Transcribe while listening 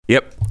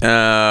Yep.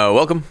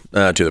 Welcome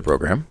to the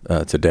program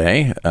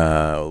today.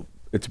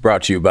 It's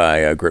brought to you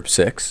by Grip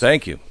 6.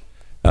 Thank you.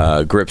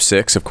 Grip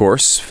 6, of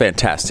course.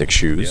 Fantastic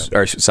shoes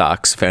or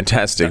socks.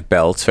 Fantastic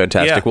belts.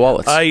 Fantastic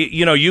wallets.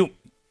 You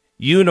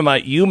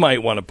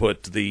might want to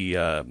put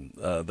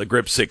the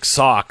Grip 6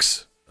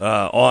 socks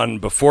on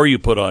before you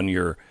put on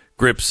your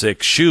Grip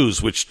 6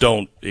 shoes, which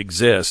don't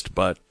exist.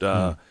 But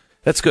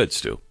that's good,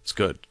 Stu. It's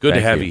good. Good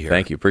to have you here.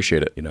 Thank you.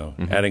 Appreciate it.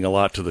 Adding a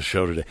lot to the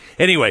show today.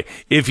 Anyway,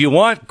 if you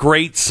want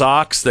great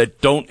socks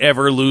that don't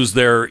ever lose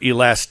their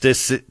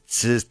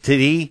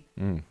elasticity,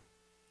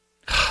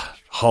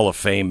 Hall of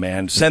Fame,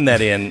 man. Send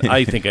that in.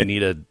 I think I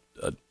need a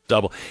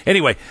double.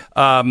 Anyway,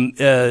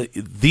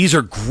 these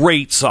are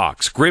great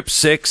socks. Grip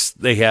 6,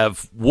 they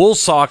have wool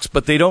socks,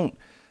 but they don't.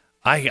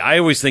 I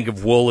always think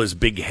of wool as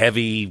big,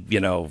 heavy,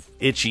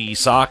 itchy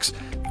socks.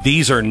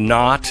 These are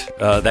not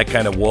that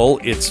kind of wool.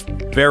 It's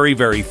very,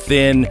 very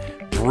thin,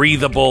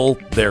 breathable.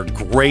 They're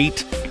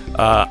great.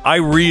 I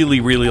really,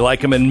 really like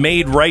them, and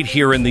made right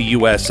here in the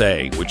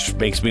USA, which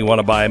makes me want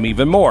to buy them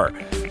even more.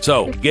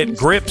 So get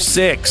Grip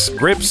 6,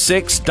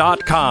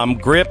 grip6.com,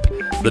 grip,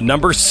 the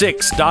number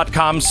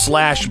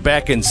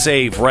 6.com/Beck, and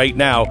save right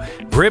now.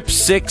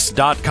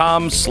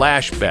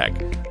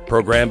 grip6.com/Beck.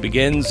 Program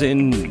begins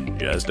in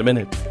just a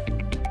minute.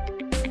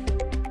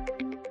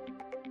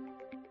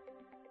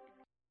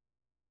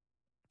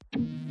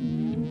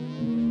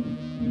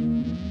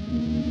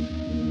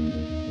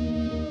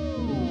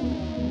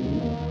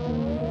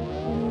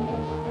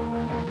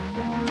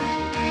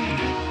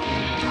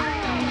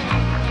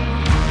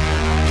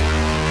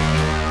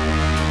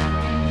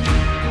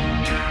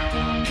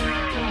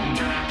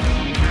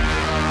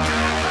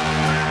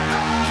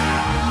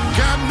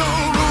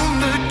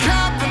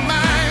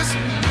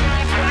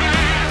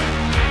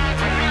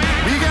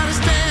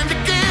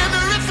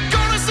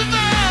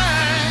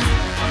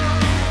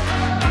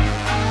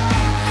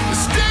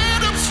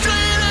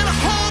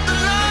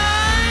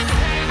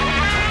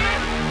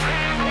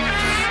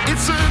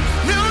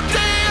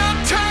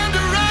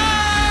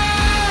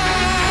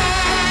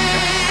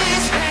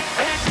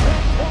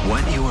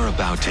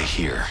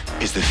 Here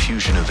is the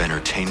fusion of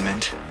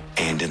entertainment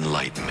and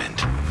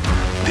enlightenment.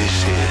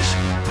 This is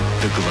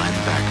the Glenn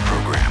Beck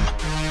Program.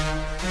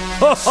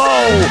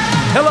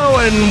 Hello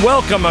and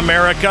welcome,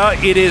 America.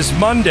 It is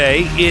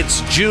Monday.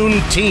 It's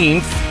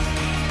Juneteenth.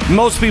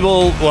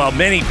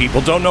 Many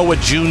people don't know what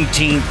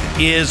Juneteenth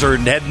is or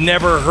had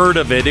never heard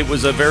of it. It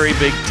was a very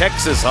big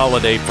Texas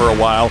holiday for a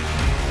while.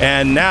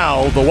 And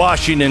now the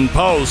Washington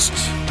Post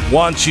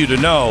wants you to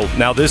know.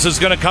 Now, this is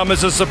going to come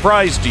as a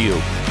surprise to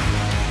you.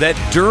 That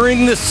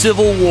during the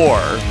Civil War,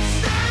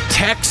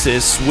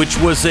 Texas, which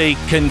was a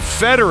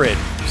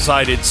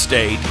Confederate-sided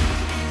state,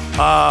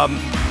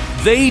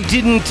 they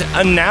didn't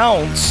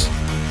announce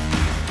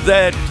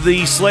that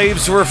the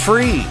slaves were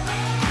free.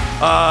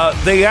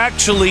 They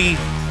actually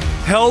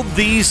held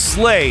these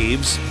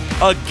slaves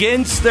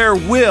against their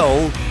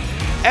will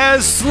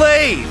as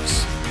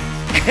slaves.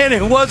 And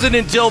it wasn't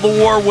until the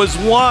war was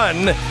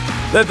won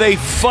that they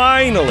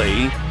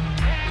finally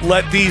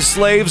let these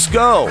slaves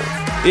go.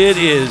 It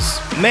is,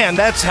 man,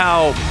 that's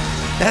how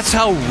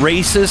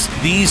racist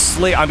these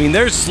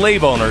there's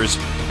slave owners,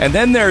 and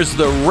then there's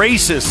the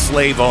racist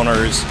slave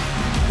owners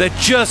that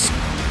just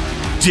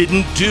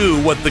didn't do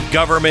what the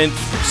government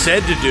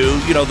said to do,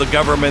 the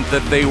government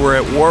that they were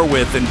at war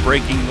with and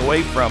breaking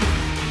away from.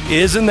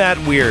 Isn't that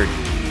weird?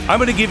 I'm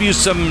going to give you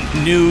some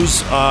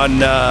news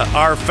on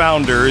our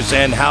founders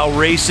and how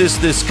racist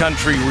this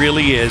country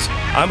really is.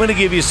 I'm going to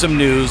give you some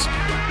news.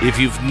 If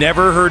you've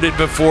never heard it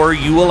before,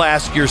 you will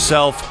ask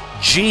yourself,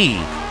 gee,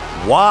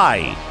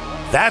 why?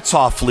 That's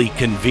awfully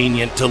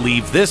convenient to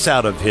leave this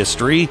out of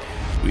history.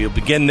 We'll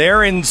begin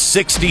there in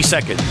 60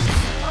 seconds.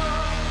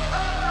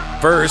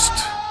 First,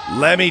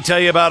 let me tell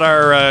you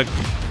about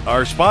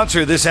our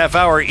sponsor this half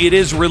hour. It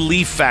is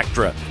Relief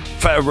Factor.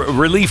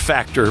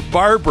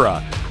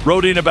 Barbara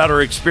wrote in about her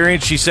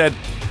experience. She said,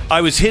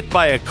 I was hit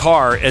by a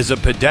car as a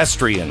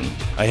pedestrian.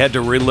 I had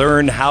to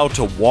relearn how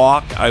to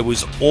walk. I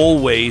was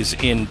always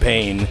in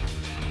pain.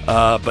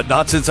 But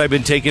not since I've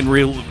been taking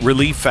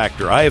Relief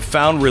Factor. I have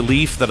found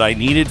relief that I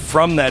needed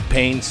from that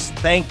pain.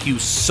 Thank you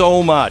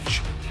so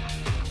much.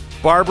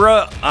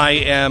 Barbara, I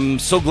am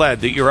so glad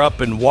that you're up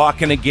and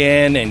walking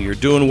again and you're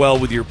doing well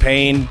with your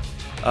pain.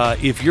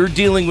 If you're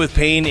dealing with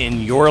pain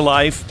in your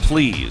life,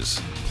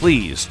 please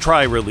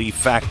try Relief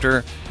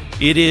Factor.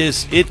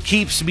 It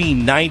keeps me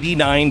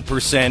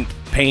 99%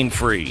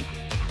 pain-free.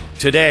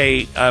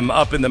 Today, I'm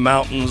up in the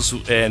mountains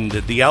and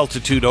the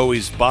altitude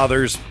always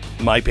bothers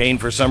my pain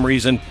for some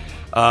reason,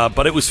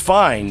 but it was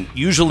fine.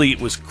 Usually it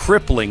was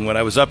crippling when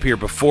I was up here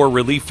before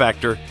Relief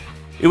Factor.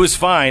 It was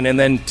fine, and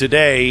then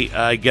today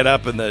I get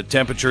up and the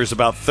temperature is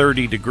about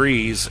 30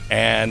 degrees,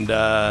 and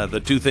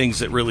the two things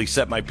that really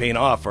set my pain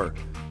off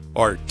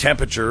are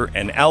temperature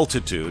and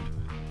altitude.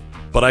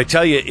 But I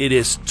tell you, it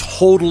is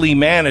totally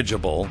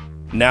manageable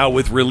now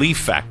with Relief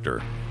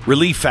Factor.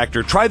 Relief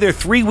Factor. Try their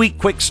 3-week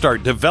quick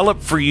start,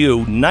 developed for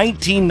you,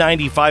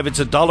 $19.95. It's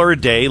 $1 a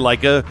day,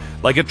 like a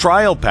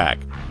trial pack.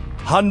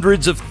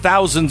 Hundreds of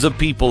thousands of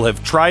people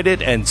have tried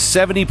it, and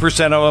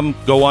 70% of them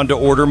go on to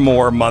order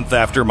more month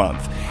after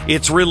month.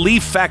 It's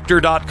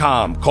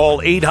ReliefFactor.com.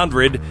 Call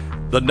 800,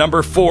 the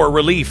number 4,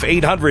 RELIEF,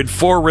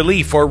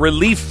 800-4RELIEF, or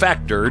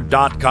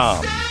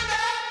ReliefFactor.com.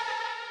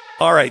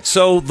 All right,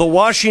 so the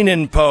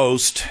Washington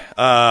Post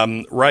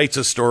writes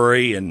a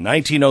story. In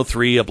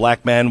 1903, a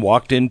black man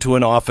walked into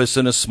an office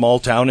in a small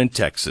town in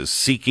Texas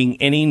seeking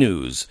any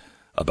news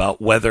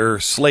about whether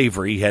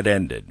slavery had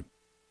ended.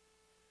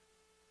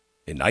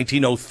 In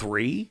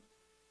 1903?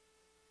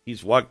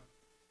 He's what?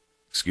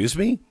 Excuse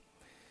me?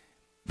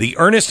 The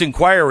earnest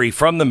inquiry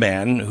from the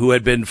man who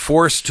had been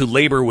forced to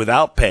labor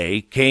without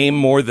pay came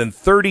more than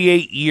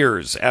 38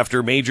 years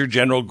after Major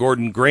General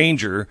Gordon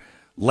Granger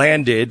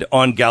landed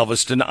on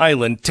Galveston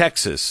Island,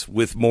 Texas,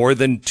 with more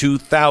than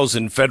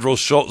 2,000 federal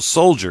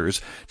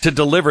soldiers to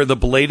deliver the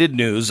belated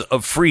news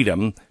of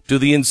freedom to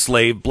the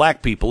enslaved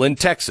black people in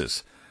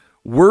Texas.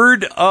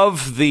 Word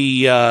of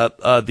the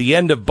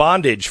end of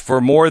bondage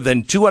for more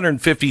than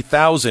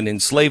 250,000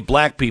 enslaved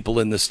black people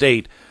in the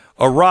state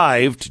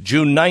arrived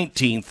June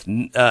 19th,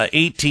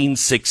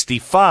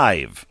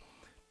 1865,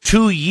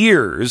 2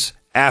 years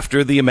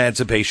after the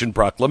Emancipation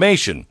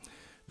Proclamation.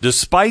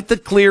 Despite the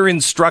clear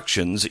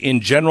instructions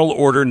in General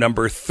Order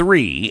Number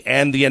 3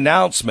 and the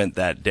announcement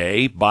that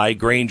day by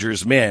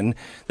Granger's men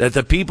that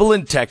the people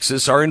in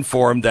Texas are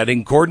informed that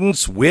in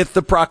accordance with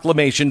the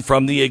proclamation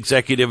from the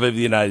Executive of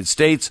the United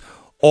States,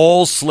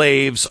 all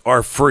slaves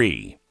are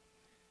free.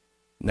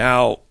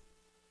 Now,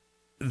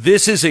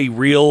 this was a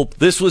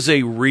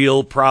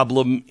real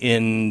problem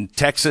in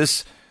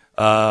Texas.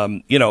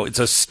 It's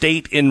a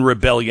state in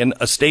rebellion,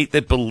 a state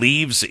that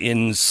believes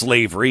in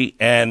slavery,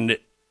 and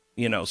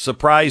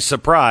surprise,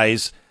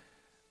 surprise,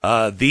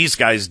 these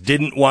guys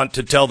didn't want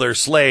to tell their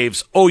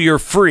slaves, oh, you're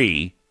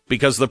free,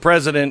 because the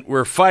president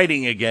we're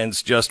fighting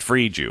against just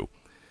freed you.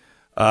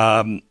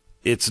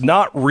 It's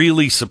not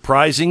really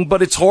surprising,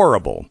 but it's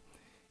horrible.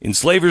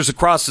 Enslavers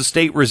across the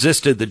state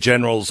resisted the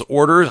general's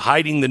order,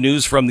 hiding the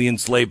news from the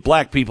enslaved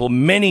black people.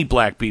 Many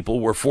black people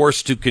were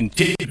forced to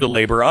continue to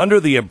labor under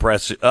the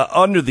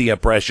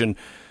oppression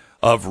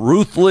of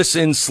ruthless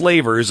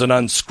enslavers and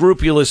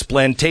unscrupulous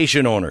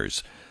plantation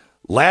owners.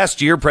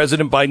 Last year,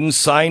 President Biden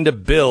signed a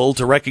bill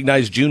to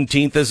recognize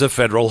Juneteenth as a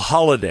federal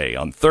holiday.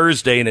 On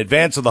Thursday, in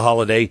advance of the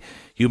holiday,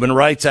 human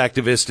rights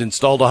activists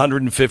installed a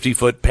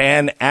 150-foot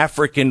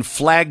Pan-African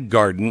flag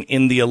garden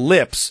in the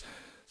Ellipse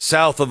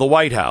south of the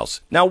White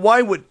House. Now,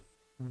 why would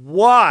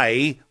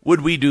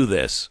we do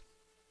this?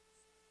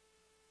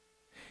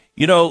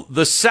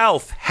 The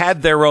South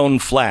had their own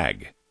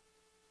flag.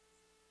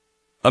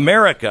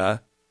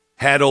 America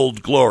had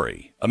Old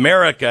Glory.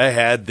 America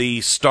had the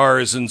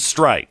Stars and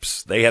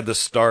Stripes. They had the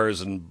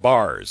Stars and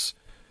Bars.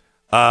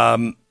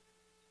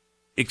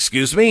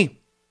 Excuse me?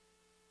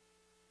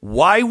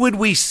 Why would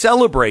we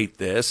celebrate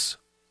this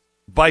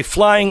by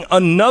flying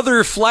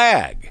another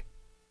flag?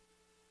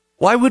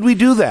 Why would we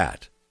do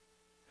that?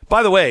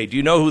 By the way, do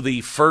you know who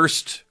the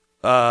first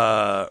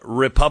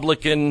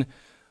Republican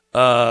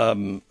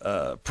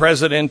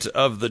president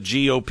of the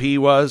GOP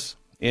was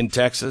in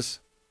Texas?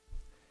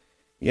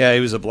 Yeah, he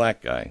was a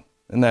black guy.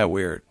 Isn't that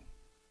weird?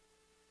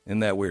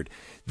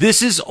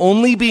 This is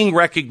only being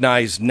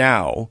recognized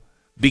now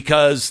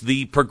because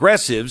the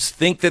progressives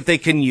think that they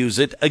can use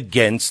it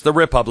against the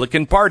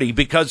Republican Party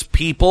because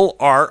people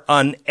are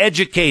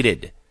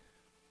uneducated.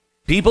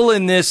 People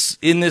in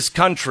this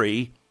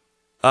country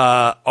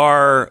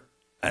are,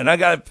 and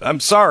I'm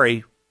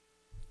sorry,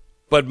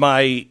 but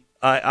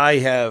I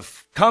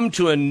have come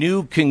to a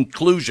new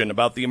conclusion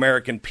about the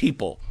American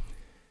people.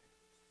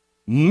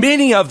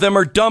 Many of them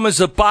are dumb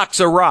as a box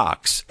of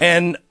rocks.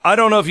 And I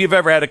don't know if you've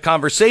ever had a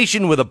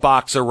conversation with a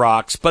box of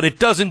rocks, but it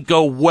doesn't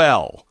go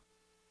well.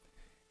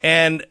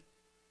 And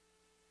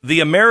the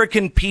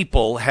American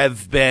people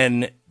have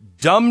been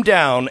dumbed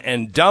down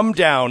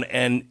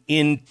and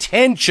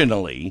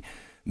intentionally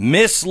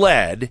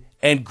misled,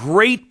 and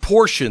great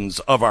portions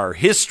of our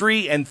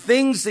history and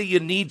things that you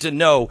need to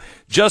know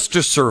just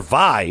to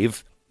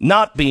survive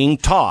not being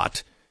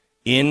taught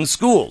in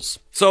schools.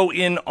 So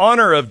in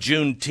honor of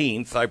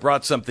Juneteenth, I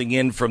brought something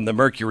in from the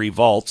Mercury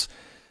Vaults.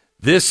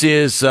 This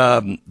is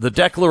the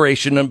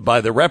declaration by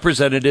the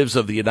representatives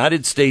of the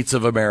United States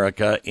of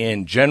America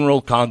in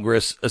General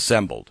Congress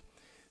assembled.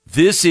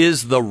 This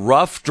is the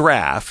rough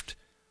draft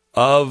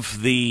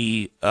of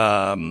the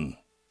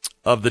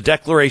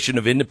Declaration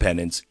of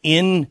Independence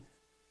in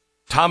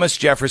Thomas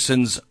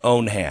Jefferson's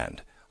own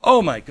hand.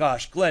 Oh my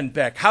gosh, Glenn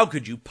Beck, how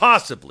could you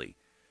possibly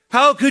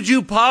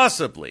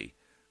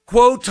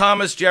quote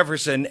Thomas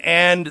Jefferson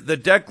and the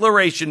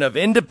Declaration of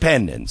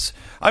Independence?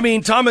 I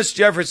mean, Thomas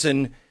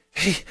Jefferson,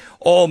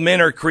 all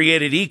men are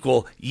created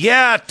equal.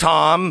 Yeah,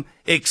 Tom,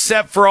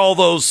 except for all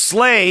those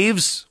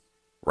slaves,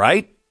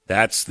 right?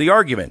 That's the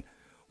argument.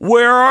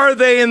 Where are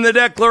they in the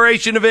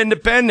Declaration of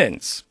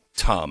Independence?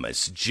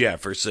 Thomas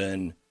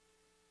Jefferson.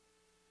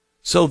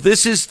 So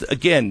this is,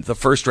 again, the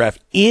first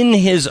draft in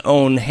his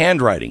own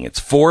handwriting. It's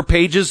 4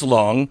 pages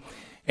long,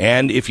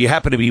 And if you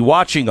happen to be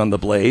watching on the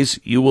Blaze,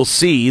 you will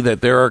see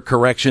that there are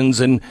corrections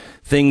and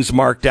things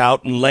marked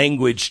out and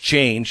language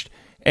changed.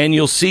 And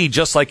you'll see,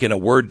 just like in a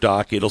Word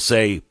doc, it'll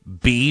say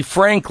B.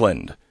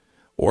 Franklin,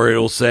 or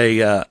it'll say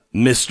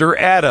Mr.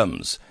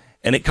 Adams.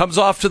 And it comes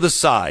off to the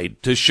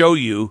side to show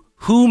you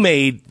who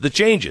made the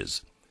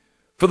changes.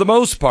 For the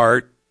most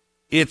part,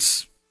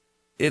 it's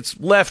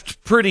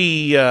left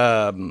pretty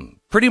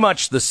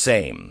much the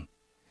same.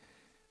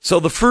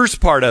 So the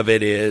first part of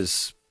it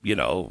is,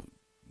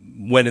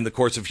 when in the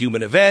course of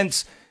human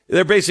events,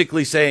 they're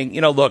basically saying,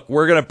 look,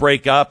 we're going to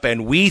break up,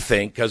 and we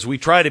think, because we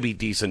try to be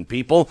decent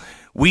people,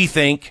 we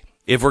think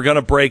if we're going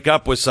to break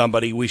up with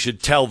somebody, we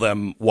should tell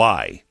them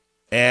why.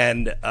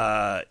 And,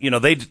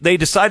 they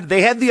decided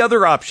they had the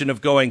other option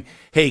of going,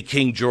 hey,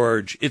 King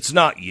George, it's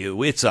not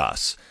you, it's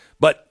us.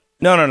 But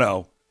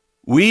no.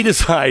 We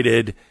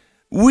decided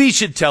we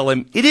should tell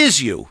him it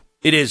is you.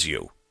 It is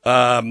you.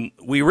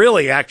 We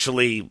really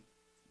actually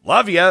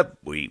love you.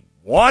 We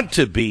want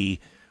to be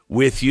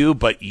with you,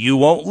 but you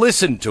won't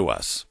listen to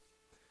us.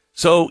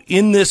 So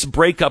in this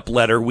breakup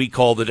letter we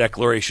call the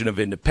Declaration of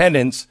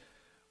Independence,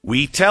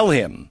 we tell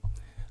him,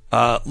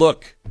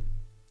 look,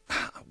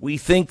 we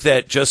think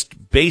that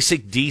just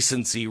basic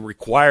decency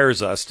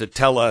requires us to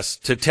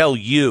tell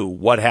you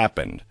what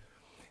happened.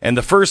 And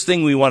the first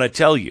thing we want to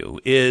tell you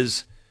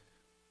is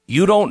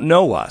you don't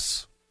know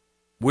us.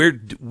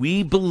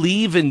 We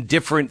believe in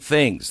different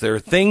things. There are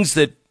things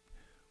that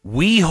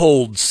we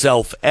hold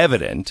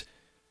self-evident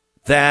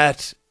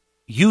that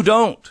you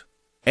don't.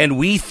 And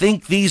we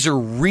think these are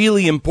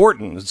really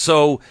important.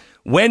 So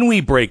when we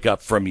break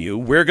up from you,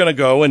 we're going to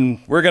go and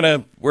we're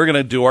going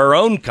to do our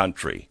own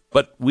country.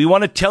 But we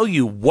want to tell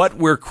you what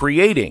we're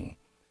creating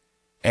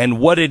and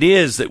what it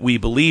is that we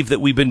believe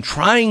that we've been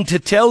trying to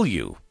tell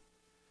you.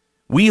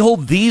 We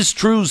hold these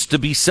truths to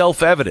be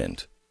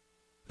self-evident,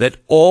 that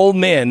all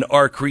men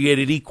are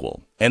created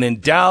equal and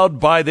endowed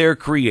by their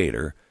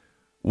Creator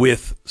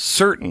with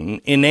certain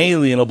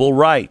inalienable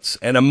rights,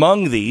 and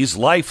among these,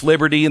 life,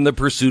 liberty, and the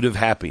pursuit of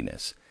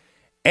happiness.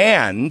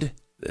 And,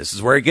 this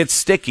is where it gets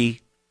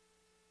sticky,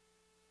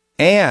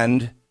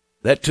 and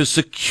that to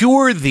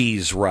secure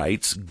these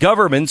rights,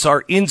 governments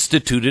are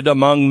instituted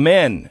among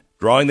men,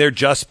 drawing their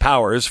just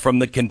powers from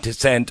the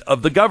consent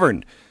of the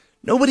governed.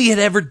 Nobody had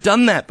ever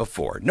done that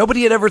before.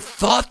 Nobody had ever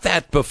thought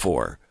that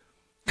before.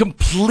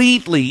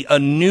 Completely a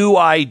new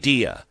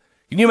idea.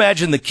 Can you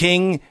imagine the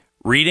king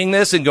reading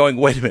this and going,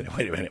 wait a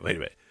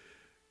minute.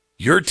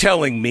 You're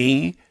telling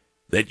me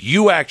that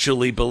you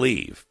actually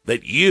believe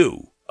that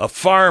you, a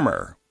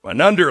farmer, an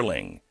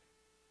underling,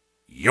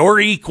 you're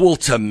equal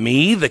to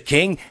me, the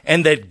king,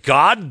 and that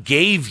God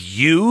gave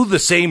you the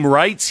same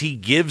rights he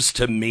gives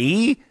to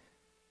me,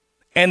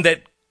 and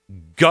that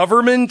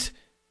government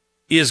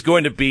is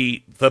going to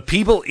be, the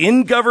people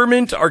in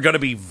government are going to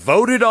be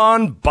voted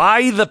on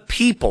by the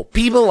people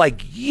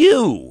like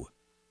you.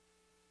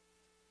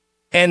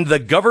 And the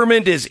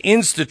government is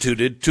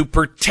instituted to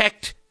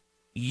protect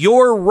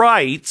your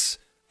rights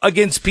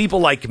against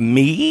people like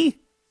me?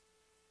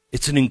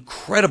 It's an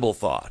incredible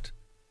thought.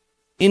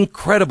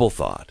 Incredible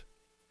thought.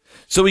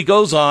 So he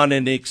goes on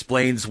and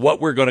explains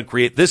what we're going to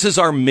create. This is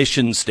our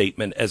mission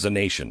statement as a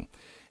nation.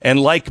 And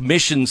like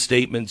mission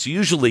statements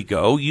usually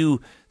go,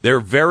 they're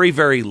very,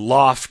 very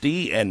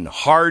lofty and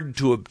hard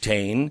to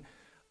obtain,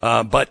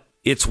 but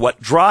it's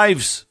what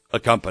drives a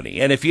company.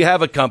 And if you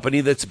have a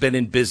company that's been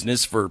in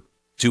business for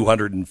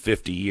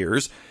 250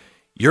 years,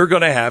 you're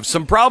going to have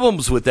some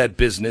problems with that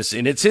business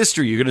in its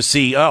history. You're going to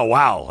see, oh,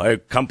 wow, a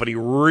company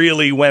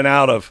really went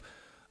out of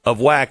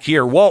whack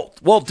here.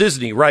 Walt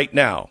Disney right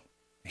now,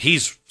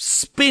 he's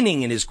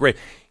spinning in his grave.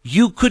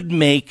 You could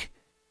make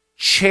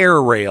chair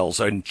rails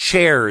and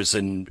chairs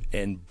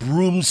and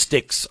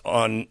broomsticks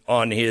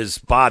on his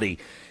body.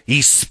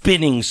 He's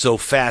spinning so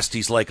fast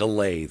he's like a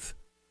lathe.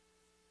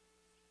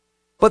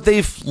 But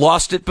they've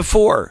lost it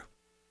before.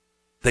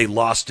 They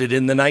lost it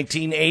in the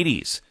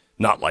 1980s.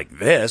 Not like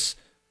this,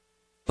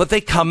 but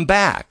they come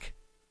back.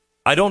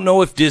 I don't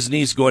know if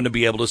Disney's going to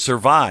be able to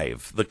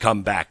survive the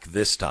comeback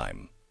this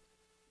time.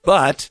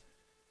 But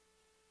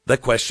the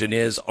question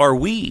is, are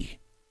we?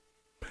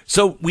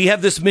 So we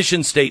have this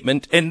mission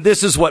statement, and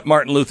this is what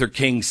Martin Luther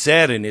King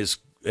said in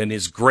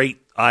his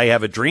great I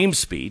Have a Dream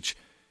speech.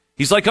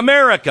 He's like,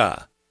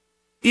 America,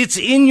 it's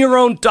in your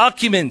own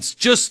documents.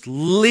 Just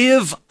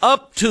live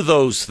up to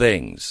those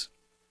things.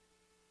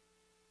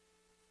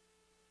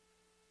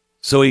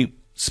 So he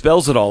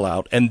spells it all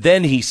out, and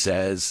then he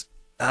says,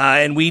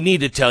 and we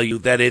need to tell you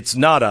that it's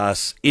not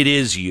us, it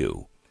is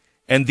you.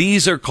 And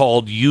these are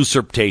called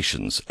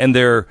usurpations, and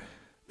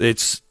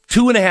it's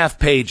 2.5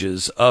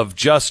 pages of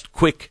just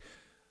quick,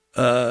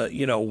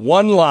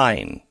 one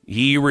line.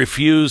 He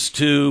refused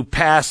to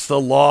pass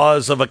the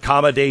laws of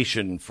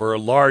accommodation for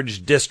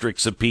large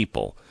districts of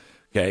people.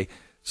 Okay.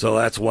 So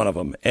that's one of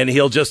them. And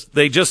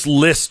they just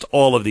list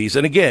all of these.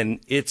 And again,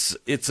 it's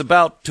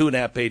about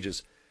 2.5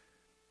 pages.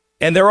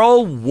 And they're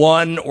all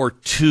 1 or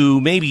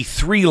 2, maybe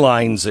 3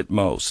 lines at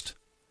most.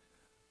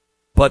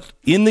 But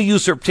in the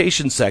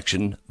usurpation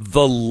section,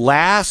 the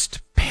last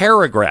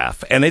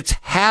paragraph, and it's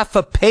half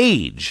a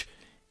page,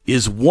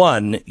 is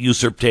one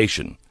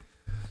usurpation.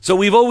 So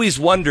we've always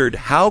wondered,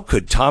 how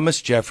could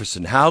Thomas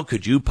Jefferson, how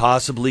could you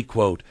possibly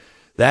quote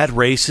that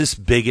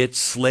racist, bigot,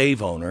 slave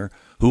owner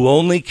who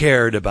only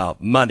cared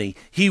about money?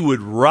 He'd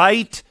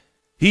write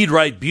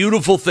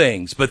beautiful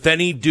things, but then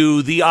he'd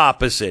do the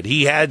opposite.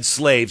 He had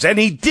slaves, and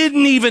he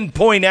didn't even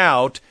point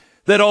out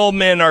that all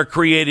men are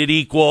created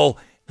equal.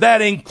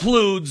 That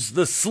includes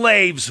the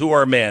slaves who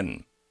are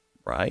men,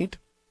 right?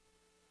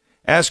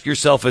 Ask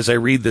yourself as I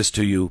read this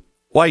to you,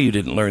 why you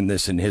didn't learn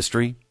this in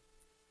history.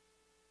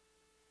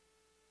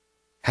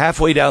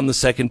 Halfway down the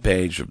second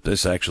page,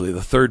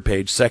 the third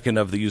page, second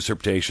of the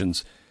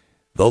usurpations,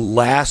 the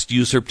last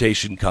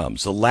usurpation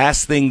comes. The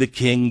last thing the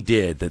king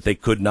did that they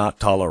could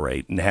not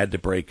tolerate and had to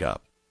break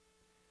up.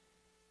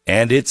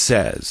 And it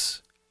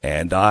says,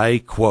 and I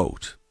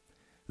quote,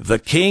 "The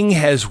king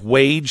has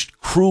waged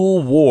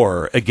cruel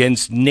war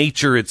against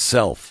nature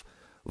itself,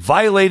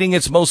 violating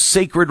its most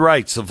sacred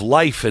rights of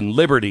life and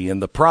liberty in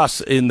the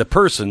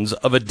persons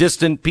of a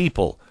distant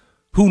people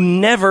who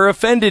never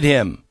offended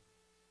him,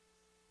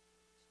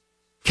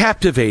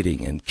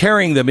 captivating and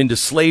carrying them into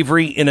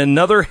slavery in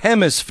another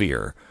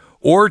hemisphere,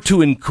 or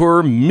to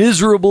incur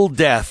miserable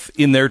death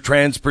in their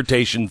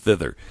transportation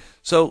thither."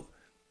 So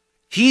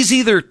he's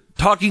either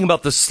talking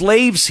about the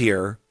slaves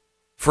here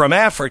from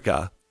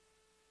Africa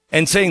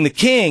and saying the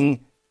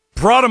king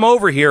brought him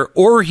over here,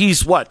 or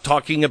he's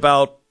talking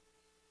about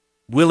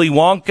Willy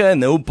Wonka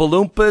and the Oompa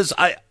Loompas.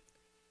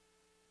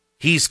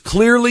 He's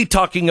clearly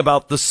talking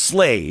about the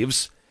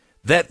slaves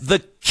that the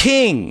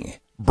king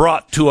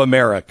brought to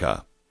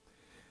America.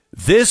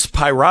 This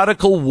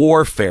piratical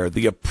warfare,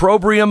 the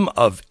opprobrium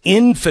of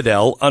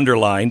infidel,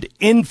 underlined,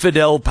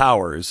 infidel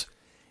powers,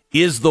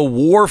 is the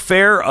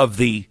warfare of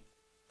the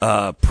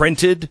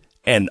printed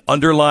and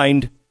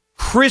underlined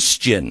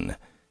Christian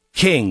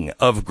king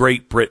of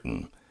Great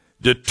Britain,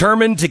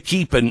 determined to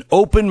keep an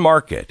open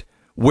market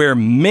where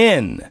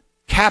men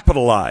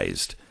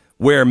capitalized,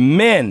 where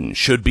men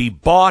should be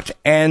bought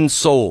and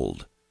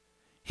sold.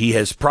 He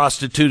has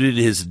prostituted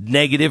his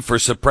negative for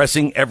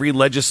suppressing every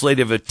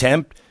legislative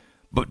attempt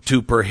but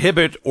to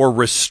prohibit or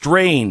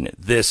restrain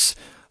this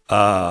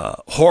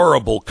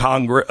horrible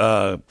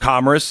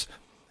commerce,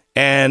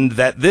 and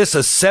that this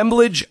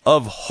assemblage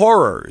of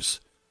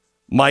horrors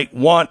might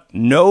want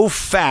no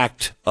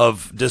fact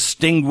of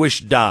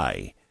distinguished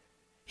dye.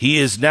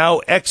 He's now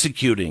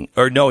exciting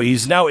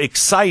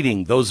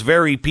those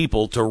very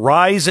people to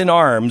rise in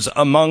arms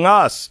among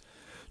us,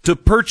 to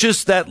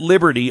purchase that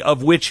liberty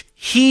of which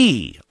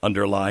he,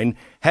 underline,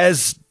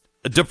 has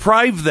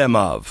deprived them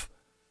of,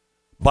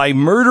 by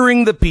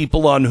murdering the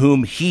people on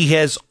whom he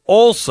has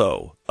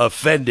also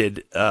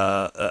offended,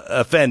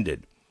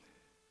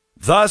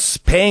 thus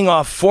paying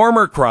off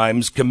former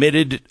crimes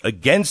committed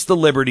against the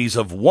liberties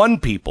of one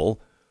people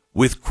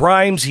with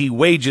crimes he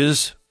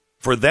wages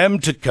for them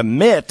to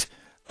commit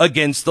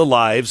against the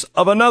lives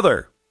of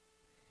another.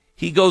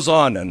 He goes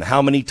on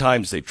how many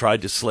times they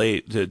tried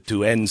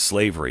to end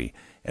slavery,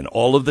 and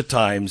all of the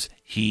times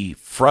he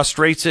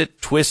frustrates it,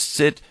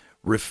 twists it,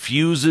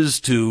 refuses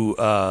to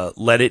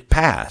let it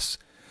pass.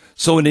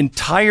 So an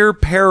entire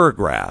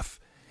paragraph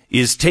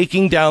is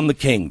taking down the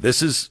king.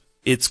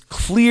 It's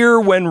clear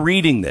when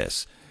reading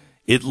this,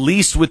 at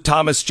least with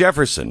Thomas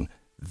Jefferson,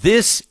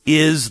 this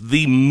is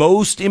the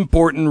most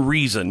important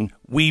reason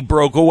we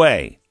broke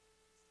away.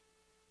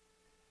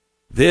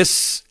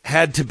 This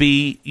had to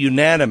be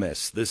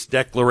unanimous, this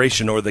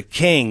declaration, or the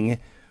king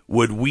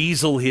would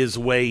weasel his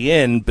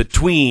way in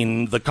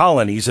between the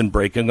colonies and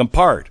break them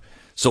apart.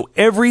 So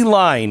every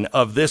line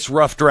of this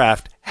rough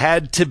draft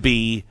had to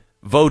be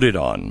voted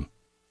on.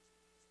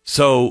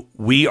 So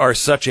we are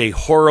such a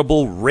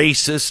horrible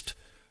racist.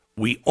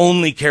 We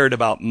only cared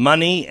about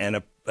money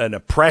and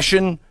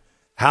oppression.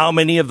 How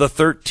many of the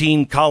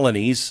 13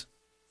 colonies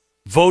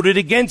voted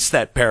against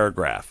that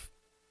paragraph?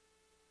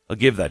 I'll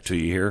give that to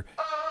you here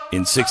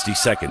in 60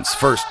 seconds.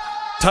 First,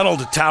 Tunnel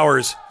to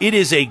Towers. It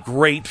is a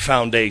great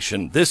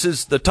foundation.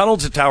 The Tunnel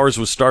to Towers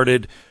was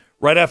started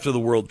right after the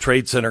World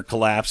Trade Center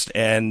collapsed,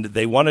 and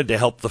they wanted to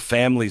help the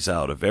families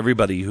out of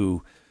everybody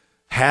who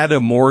had a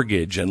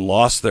mortgage and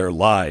lost their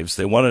lives.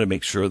 They wanted to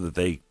make sure that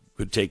they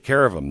could take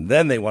care of them.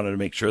 Then they wanted to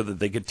make sure that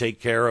they could take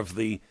care of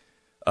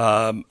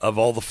of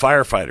all the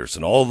firefighters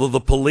and all of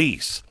the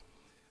police.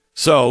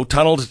 So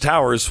Tunnel to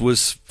Towers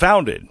was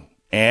founded,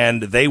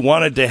 and they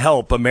wanted to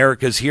help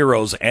America's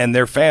heroes and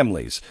their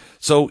families.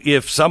 So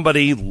if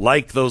somebody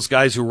like those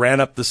guys who ran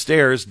up the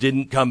stairs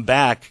didn't come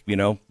back,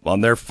 on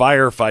their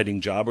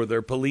firefighting job or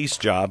their police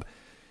job,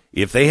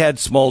 if they had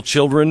small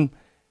children,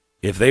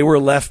 if they were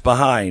left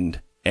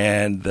behind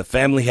and the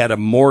family had a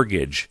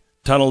mortgage,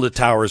 Tunnel to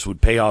Towers would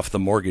pay off the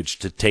mortgage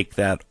to take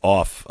that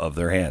off of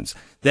their hands.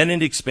 Then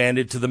it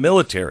expanded to the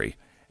military.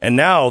 And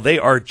now they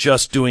are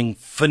just doing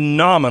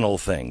phenomenal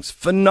things.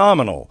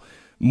 Phenomenal.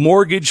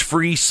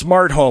 Mortgage-free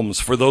smart homes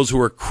for those who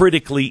are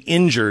critically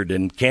injured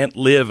and can't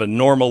live a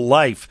normal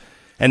life.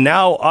 And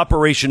now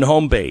Operation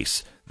Home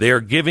Base. They are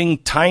giving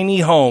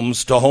tiny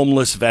homes to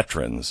homeless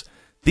veterans.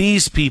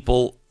 These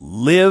people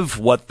live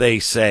what they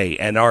say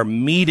and are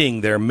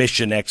meeting their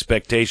mission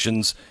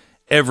expectations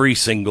every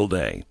single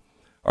day.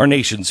 Our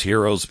nation's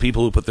heroes,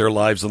 people who put their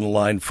lives on the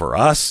line for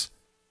us,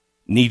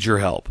 need your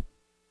help.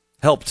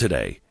 Help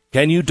today.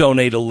 Can you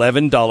donate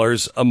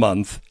 $11 a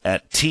month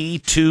at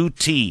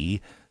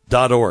T2T.org?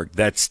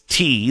 That's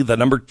T, the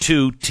number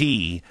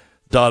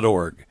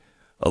 2T.org.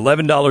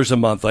 $11 a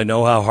month. I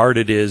know how hard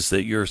it is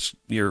that you're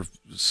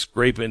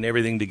scraping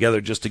everything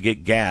together just to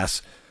get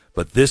gas,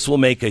 but this will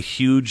make a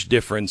huge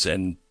difference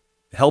and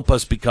help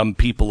us become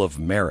people of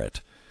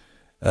merit.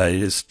 It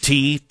is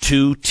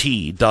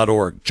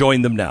T2T.org.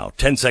 Join them now.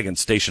 10 seconds,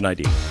 station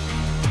ID.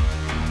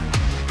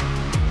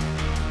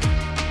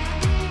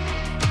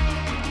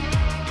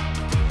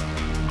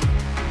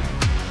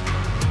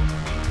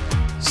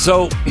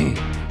 So,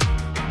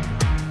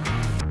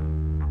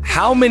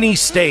 how many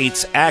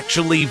states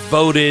actually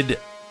voted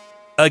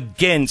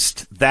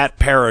against that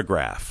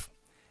paragraph?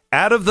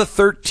 Out of the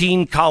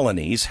 13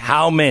 colonies,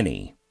 how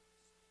many?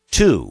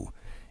 2.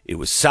 It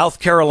was South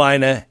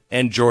Carolina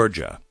and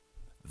Georgia.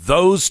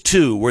 Those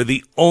 2 were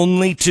the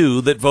only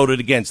 2 that voted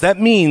against. That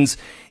means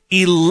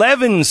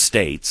 11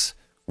 states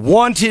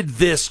wanted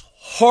this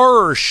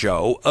horror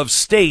show of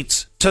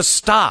states to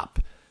stop,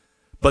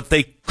 but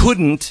they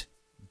couldn't.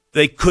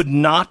 They could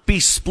not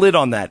be split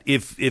on that.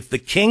 If the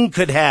king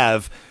could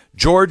have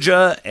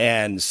Georgia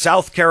and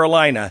South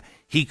Carolina,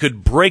 he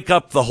could break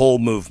up the whole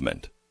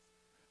movement.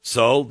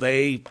 So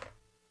they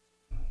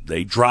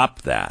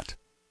dropped that.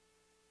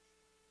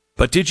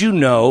 But did you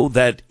know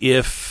that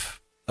if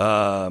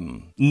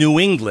New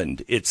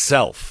England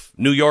itself,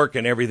 New York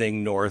and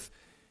everything north,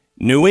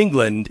 New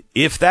England,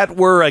 if that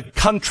were a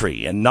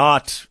country and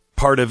not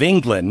part of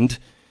England,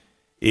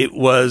 if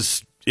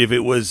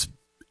it was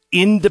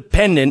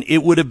independent,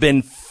 it would have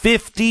been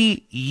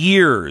 50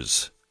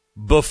 years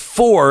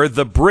before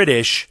the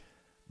British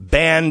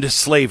banned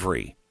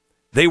slavery.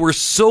 They were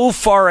so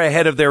far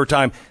ahead of their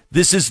time.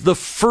 This is the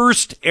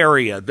first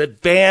area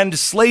that banned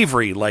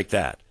slavery like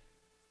that.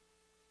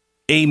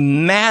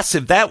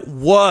 That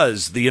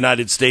was the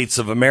United States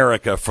of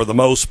America for the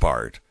most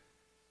part.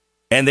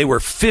 And they were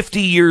 50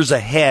 years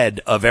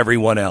ahead of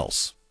everyone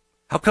else.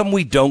 How come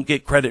we don't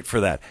get credit for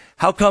that?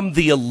 How come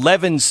the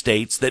 11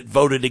 states that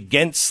voted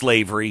against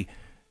slavery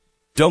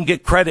don't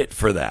get credit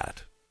for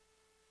that?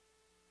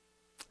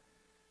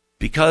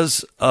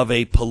 Because of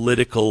a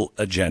political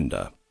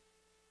agenda.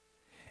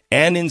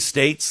 And in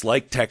states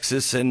like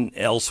Texas and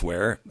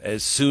elsewhere,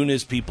 as soon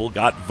as people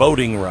got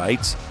voting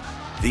rights,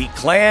 the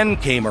Klan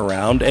came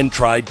around and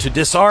tried to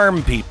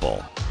disarm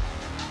people.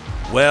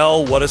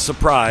 Well, what a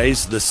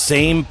surprise. The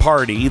same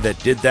party that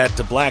did that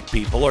to black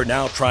people are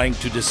now trying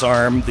to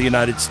disarm the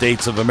United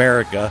States of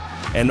America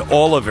and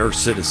all of our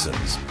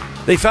citizens.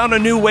 They found a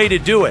new way to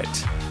do it.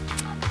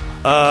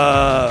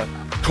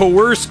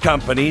 Coerce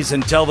companies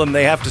and tell them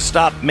they have to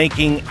stop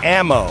making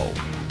ammo.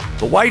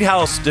 The White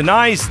House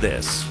denies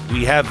this.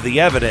 We have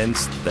the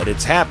evidence that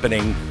it's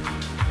happening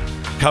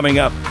coming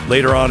up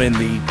later on in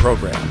the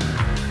program.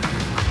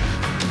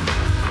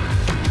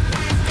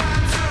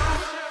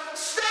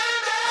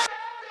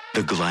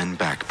 The Glenn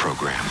Beck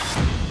Program.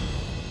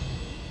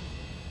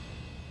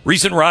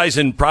 Recent rise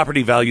in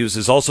property values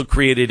has also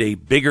created a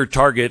bigger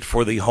target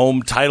for the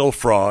home title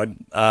fraud.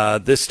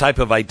 This type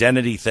of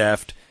identity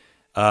theft,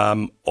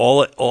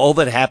 all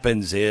that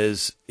happens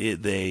is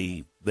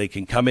they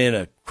can come in,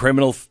 a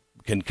criminal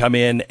can come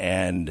in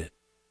and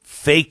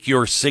fake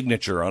your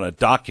signature on a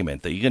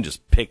document that you can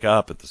just pick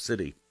up at the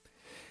city.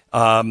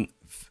 And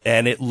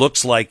it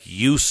looks like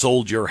you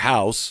sold your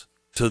house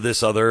to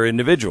this other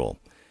individual.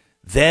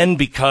 Then,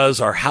 because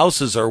our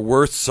houses are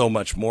worth so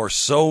much more,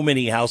 so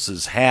many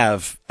houses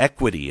have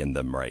equity in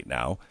them right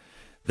now,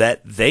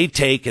 that they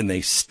take and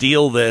they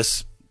steal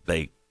this.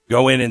 They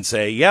go in and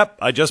say, yep,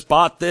 I just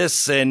bought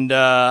this and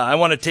I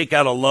want to take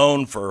out a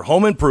loan for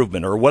home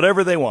improvement or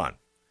whatever they want.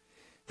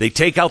 They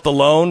take out the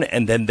loan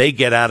and then they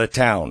get out of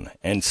town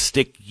and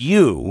stick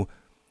you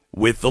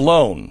with the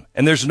loan.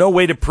 And there's no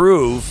way to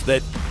prove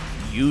that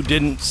you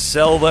didn't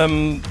sell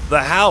them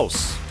the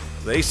house.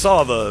 They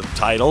saw the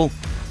title.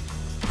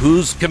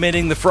 Who's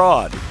committing the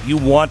fraud? You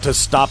want to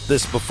stop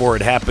this before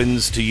it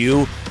happens to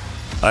you?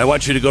 I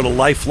want you to go to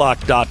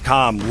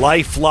lifelock.com,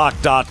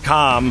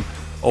 lifelock.com,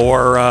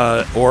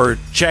 or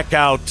check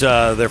out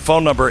their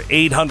phone number,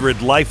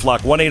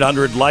 800-LIFELOCK,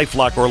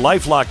 1-800-LIFELOCK, or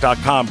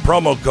lifelock.com,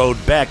 promo code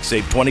BECK,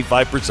 save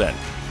 25%.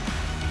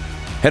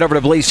 Head over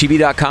to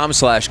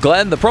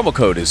blazetv.com/Glenn. The promo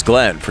code is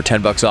Glenn for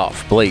 $10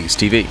 off. Blaze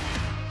TV.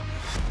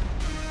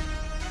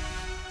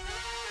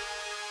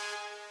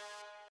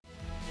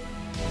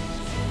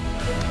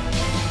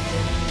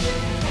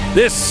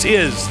 This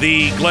is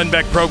the Glenn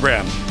Beck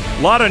Program.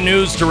 A lot of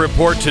news to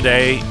report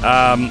today.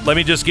 Let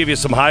me just give you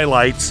some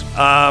highlights.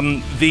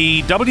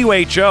 The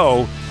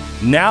WHO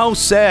now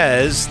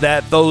says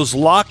that those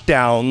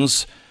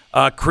lockdowns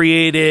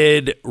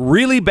created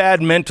really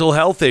bad mental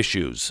health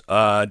issues.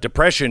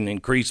 Depression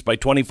increased by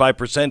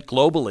 25%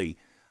 globally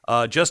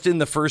just in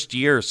the first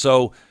year.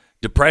 So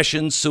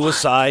depression,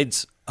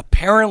 suicides,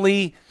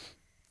 apparently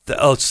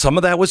some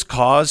of that was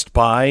caused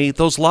by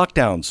those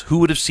lockdowns. Who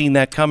would have seen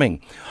that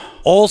coming?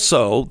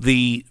 Also,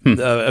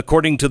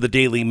 according to the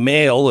Daily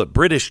Mail, a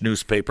British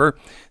newspaper,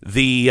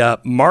 the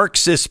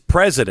Marxist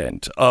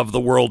president of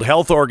the World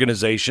Health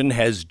Organization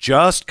has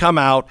just come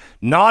out,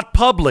 not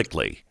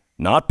publicly,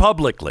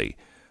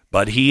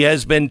 but he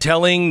has been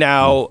telling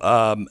now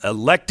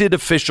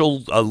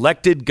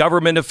elected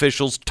government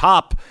officials,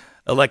 top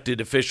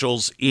elected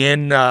officials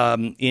in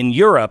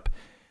Europe,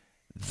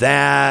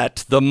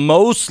 that the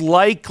most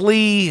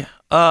likely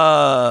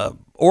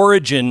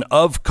origin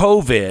of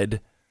COVID,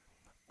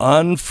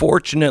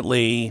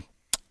 unfortunately,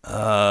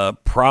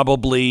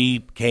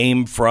 probably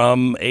came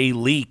from a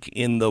leak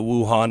in the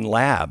Wuhan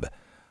lab.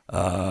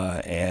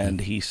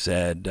 And he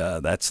said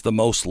that's the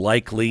most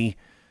likely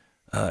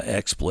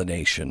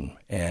explanation.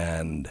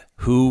 And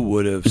who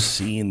would have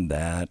seen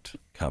that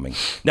coming?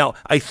 Now,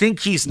 I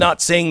think he's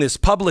not saying this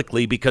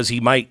publicly because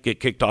he might get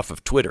kicked off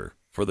of Twitter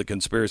for the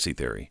conspiracy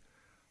theory.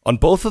 On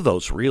both of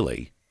those,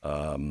 really.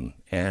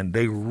 And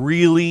they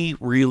really,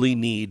 really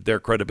need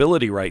their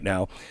credibility right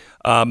now.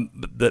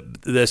 The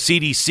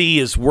CDC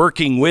is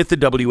working with the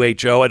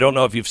WHO. I don't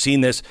know if you've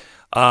seen this,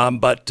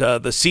 but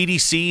the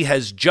CDC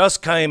has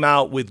just come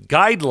out with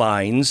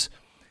guidelines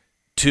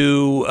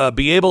to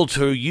be able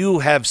to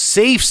have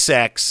safe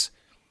sex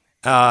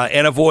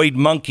and avoid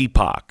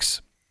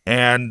monkeypox.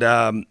 And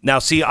now,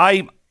 see,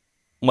 I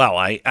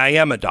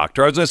am a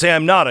doctor. I was going to say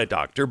I'm not a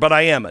doctor, but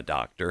I am a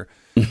doctor.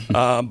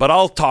 But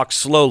I'll talk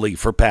slowly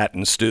for Pat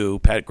and Stu.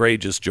 Pat Gray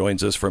just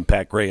joins us from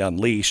Pat Gray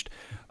Unleashed.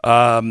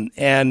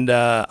 And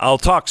I'll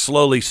talk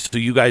slowly so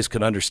you guys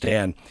can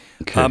understand.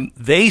 Okay.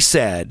 They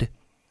said,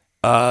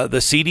 the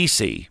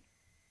CDC,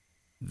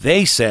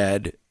 they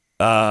said,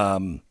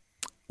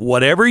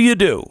 whatever you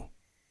do,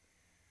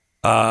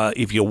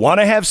 if you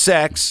want to have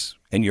sex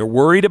and you're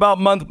worried about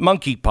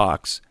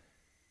monkeypox,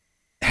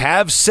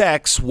 have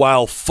sex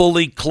while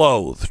fully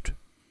clothed.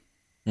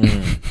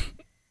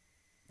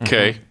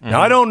 Okay.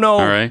 Now, I don't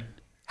know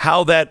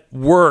how that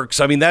works.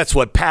 I mean, that's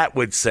what Pat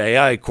would say.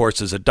 I, of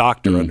course, as a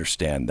doctor,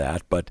 understand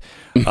that. But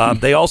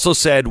they also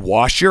said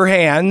wash your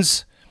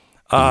hands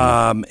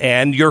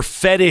and your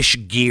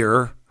fetish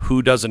gear.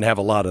 Who doesn't have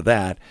a lot of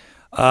that?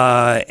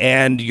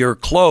 And your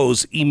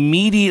clothes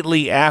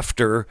immediately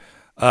after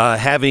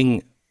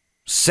having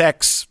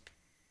sex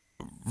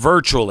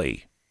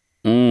virtually.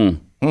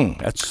 That's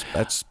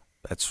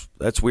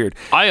weird.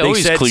 I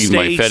always clean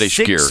my fetish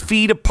gear 6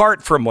 feet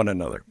apart from one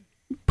another.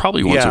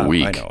 Probably once a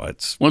week. I know.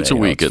 It's once a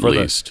week at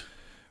least.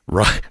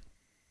 Right.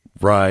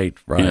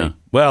 Yeah.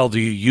 Well, do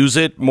you use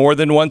it more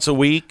than once a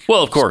week?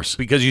 Well, of course.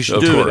 Because you should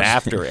do it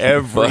after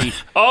every.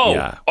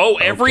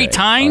 Every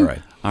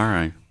time? All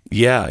right.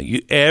 Yeah,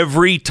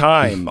 every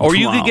time. Or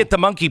you could get the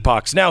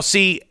monkeypox. Now,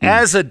 see,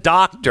 as a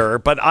doctor,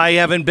 but I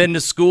haven't been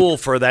to school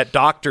for that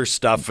doctor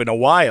stuff in a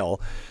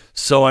while,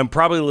 so I'm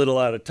probably a little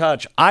out of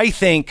touch. I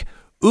think,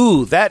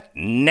 ooh, that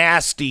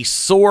nasty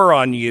sore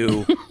on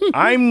you,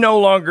 I'm no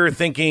longer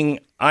thinking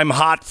I'm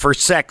hot for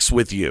sex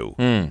with you.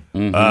 You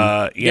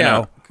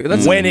know,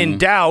 when in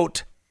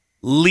doubt,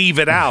 leave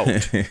it out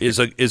is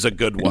a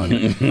good one.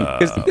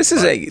 This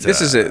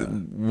is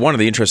one of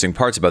the interesting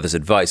parts about this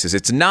advice is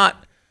it's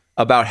not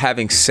about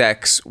having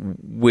sex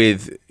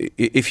with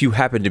if you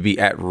happen to be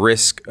at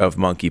risk of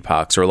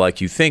monkeypox or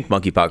like you think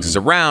monkeypox is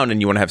around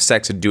and you want to have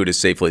sex and do it as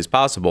safely as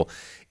possible.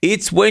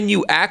 It's when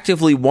you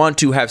actively want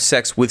to have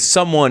sex with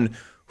someone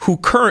who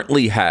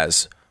currently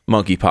has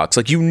monkeypox.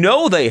 Like, you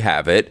know they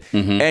have it,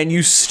 and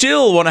you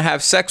still want to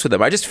have sex with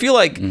them. I just feel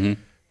like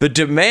the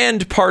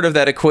demand part of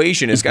that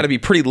equation has got to be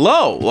pretty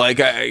low. Like,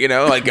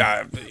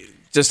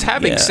 just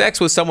having sex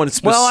with someone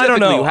specifically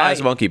who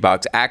has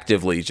monkeypox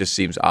actively just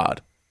seems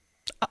odd.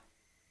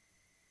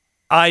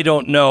 I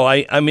don't know.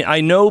 I mean,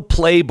 I know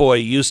Playboy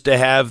used to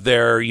have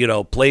their,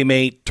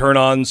 Playmate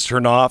turn-ons,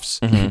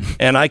 turn-offs,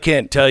 and I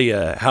can't tell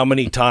you how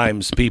many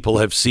times people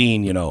have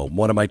seen,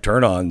 one of my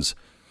turn-ons,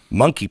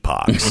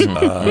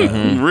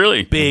 monkeypox.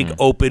 Really? Big,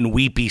 open,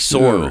 weepy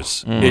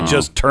sores. It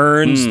just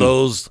turns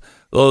those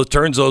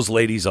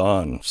ladies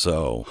on.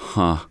 So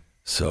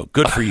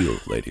good for you,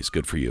 ladies.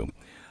 Good for you.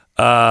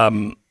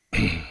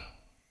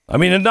 I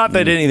mean, not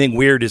that anything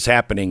weird is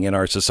happening in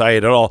our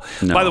society at all.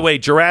 No. By the way,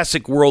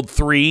 Jurassic World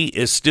 3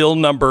 is still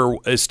number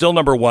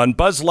one.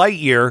 Buzz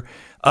Lightyear,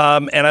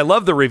 and I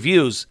love the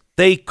reviews.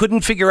 They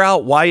couldn't figure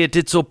out why it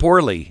did so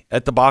poorly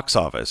at the box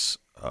office.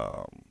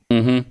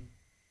 It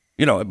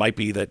might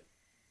be that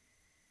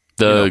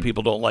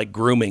people don't like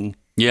grooming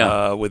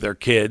with their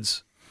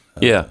kids.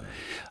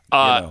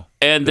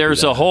 And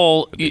there's a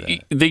whole.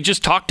 They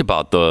just talked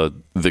about the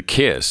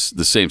kiss,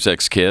 the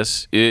same-sex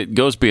kiss. It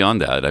goes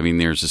beyond that. I mean,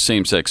 there's a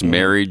same-sex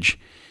marriage.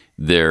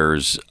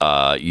 There's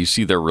you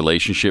see their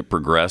relationship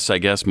progress. I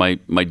guess my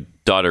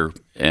daughter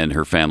and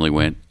her family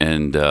went,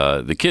 and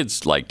the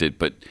kids liked it,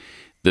 but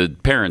the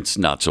parents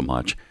not so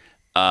much.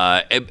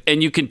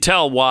 And you can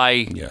tell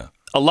why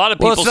a lot of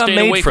people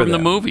stay away from the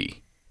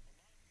movie.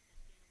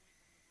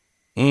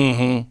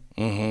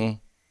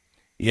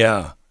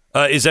 Yeah.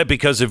 Is that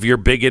because of your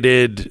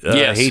bigoted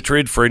Yes.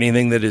 hatred for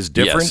anything that is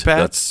different, Yes, Pat?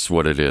 that's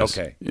what it is.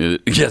 Okay.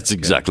 That's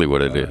exactly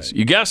what it is.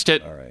 You guessed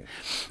it. All right.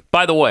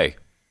 By the way,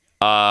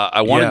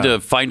 I wanted to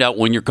find out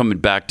when you're coming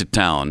back to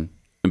town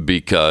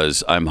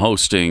because I'm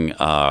hosting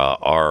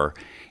our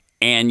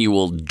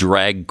annual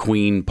drag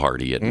queen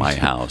party at my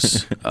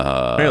house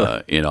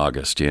in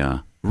August. Yeah.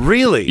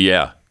 Really?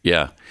 Yeah.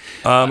 Yeah.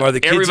 Are the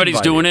kids Everybody's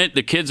invited? doing it.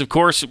 The kids, of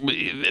course,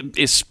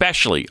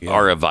 especially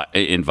are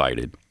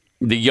invited.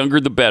 The younger,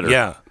 the better.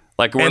 Yeah.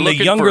 Like we're And the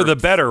looking younger, for, the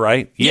better,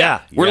 right?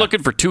 Yeah. We're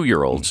looking for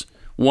 2-year-olds,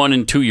 1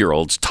 and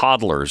 2-year-olds,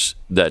 toddlers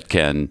that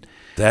can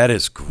That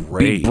is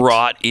great. be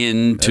brought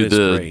into That is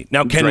the great.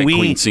 Now, can drag we-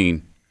 queen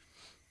scene.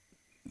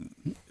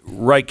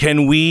 Right.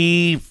 Can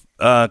we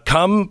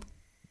come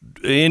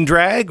in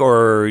drag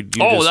or do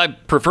you just- I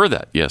prefer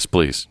that. Yes,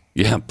 please.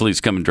 Yeah,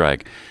 please come and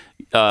drag.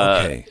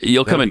 Okay.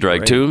 You'll come That'd and be drag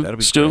great. too, That'd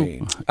be Stu.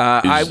 great.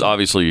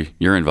 Obviously,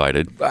 you're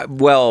invited.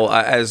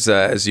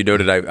 As you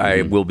noted,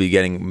 I will be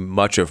getting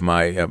much of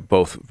my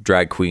both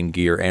drag queen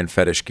gear and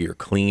fetish gear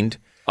cleaned.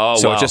 Oh,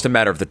 so wow. it's just a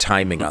matter of the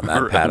timing on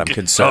that, Pat. I'm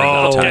concerned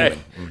Oh, about the Okay.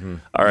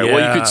 timing. All right. Well, you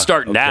Yeah, could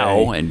start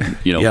now, and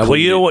Yeah. Well,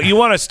 clean it. you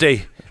want to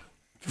stay.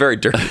 Very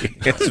dirty.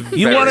 It's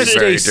You very, want to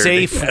very stay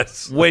dirty. safe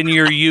Yes. when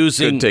you're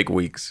using Could take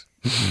weeks.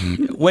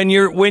 when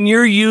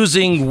you're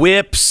using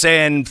whips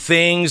and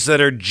things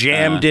that are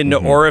jammed into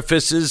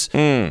orifices.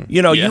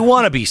 You know, you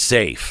want to be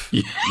safe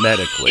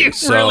medically. You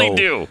so really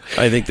do.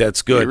 I think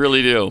that's good. You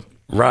really do.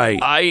 Right.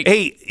 I-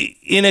 Hey,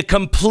 in a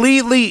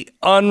completely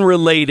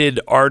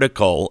unrelated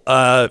article,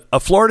 a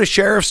Florida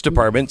Sheriff's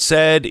Department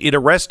said it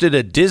arrested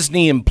a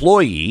Disney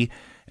employee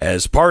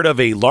as part of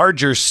a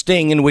larger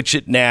sting in which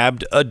it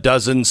nabbed a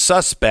dozen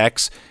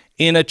suspects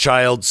in a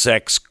child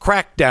sex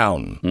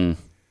crackdown.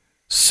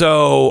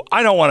 So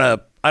I don't want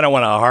to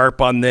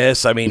harp on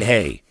this. I mean,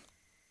 hey,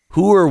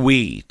 who are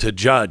we to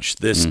judge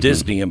this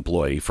Disney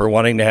employee for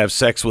wanting to have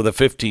sex with a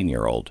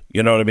 15-year-old?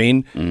 You know what I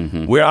mean?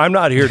 I'm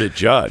not here to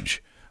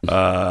judge.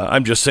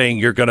 I'm just saying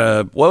you're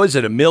gonna. What was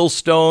it? A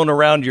millstone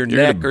around your You're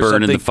neck gonna or burn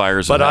something? in the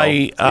fires but of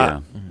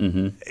hell.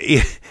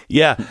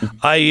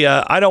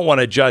 I don't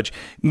want to judge.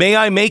 May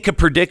I make a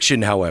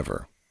prediction?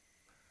 However,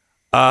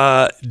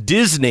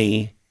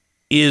 Disney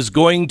is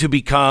going to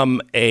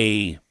become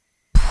a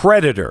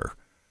predator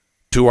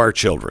to our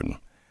children.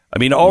 I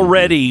mean,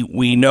 already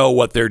we know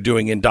what they're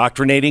doing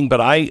indoctrinating,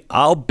 but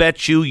I'll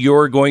bet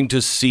you're going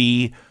to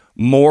see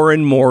more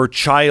and more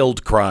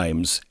child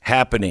crimes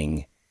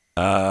happening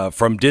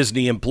from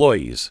Disney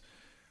employees.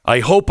 I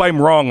hope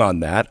I'm wrong on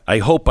that. I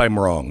hope I'm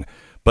wrong.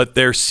 But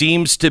there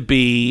seems to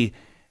be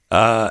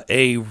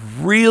a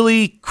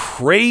really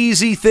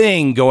crazy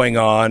thing going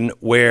on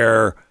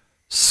where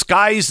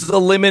sky's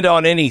the limit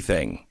on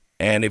anything.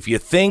 And if you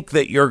think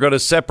that you're going to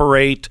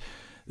separate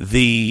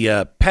the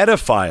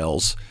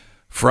pedophiles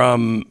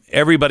from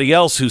everybody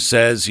else who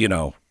says, you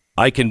know,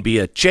 I can be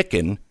a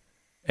chicken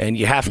and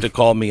you have to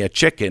call me a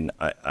chicken.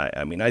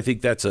 I mean, I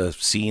think that's a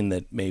scene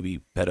that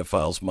maybe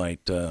pedophiles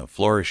might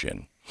flourish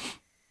in.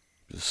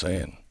 Just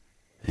saying.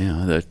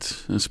 Yeah,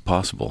 that's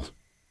possible.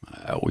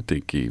 I would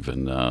think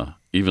even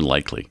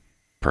likely,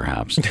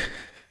 perhaps.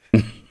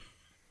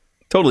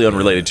 Totally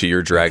unrelated to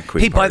your drag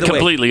queen. Hey, by the way-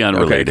 Completely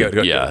unrelated. Okay,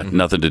 good. Yeah,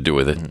 nothing to do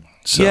with it.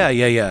 So,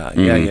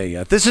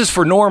 Yeah. This is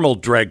for normal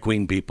drag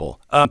queen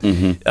people. I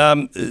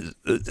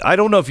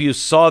don't know if you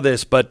saw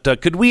this, but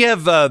could we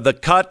have the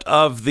cut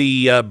of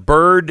the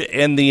bird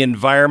and the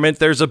environment?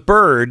 There's a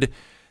bird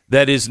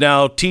that is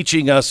now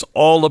teaching us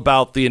all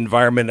about the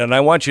environment, and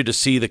I want you to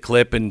see the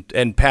clip,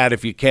 and Pat,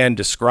 if you can,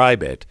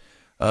 describe it.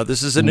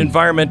 This is an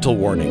environmental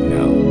warning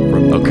now.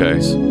 From Okay.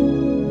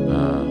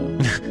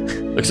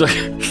 Looks like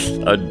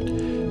a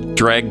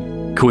drag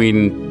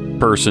queen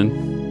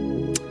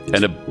person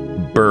and a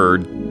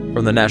bird.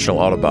 From the National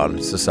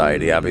Audubon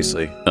Society,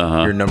 obviously.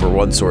 Your number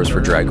one source for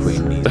drag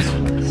queen needs.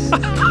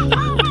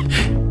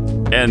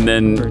 And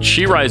then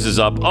she rises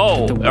up,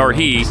 or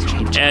he,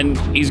 and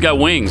he's got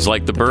wings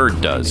like the bird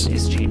does.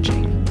 Is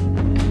changing.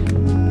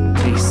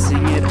 They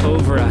sing it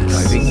over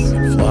us. I think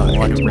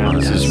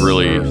This is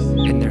really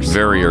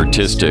very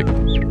artistic.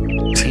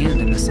 And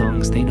in the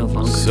songs, they no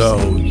longer So,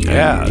 sing.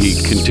 yeah. He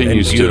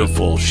continues to-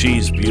 beautiful.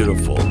 She's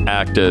beautiful.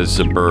 Act as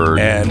a bird.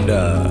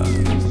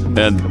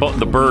 And both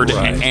the bird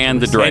Right. and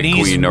the drag And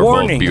he's queen are both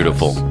warning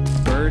beautiful. us.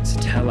 Birds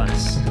tell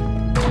us.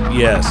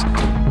 yes.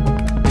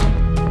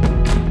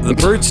 The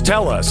birds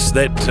tell us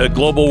that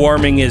global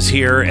warming is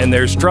here and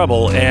there's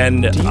trouble,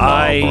 and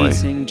I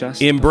Sing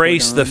just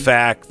embrace before the dawn.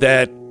 fact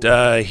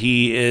that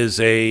he is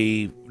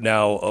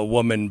now a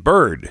woman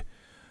bird.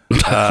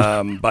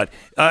 But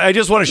I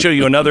just want to show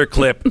you another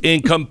clip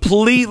in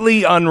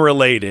completely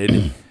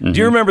unrelated. Do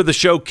you remember the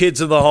show Kids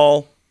of the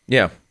Hall?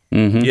 Yeah.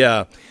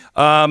 Yeah.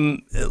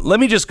 Let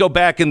me just go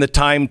back in the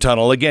time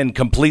tunnel. Again,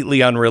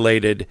 completely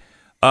unrelated.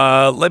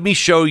 Let me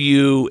show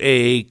you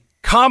a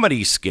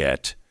comedy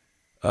skit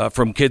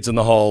from Kids in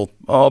the Hall,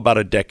 about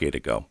a decade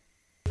ago.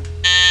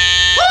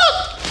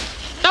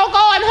 No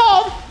going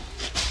home.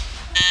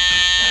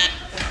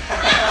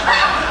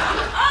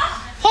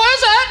 Who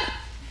is it?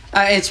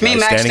 It's me,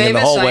 Max standing in the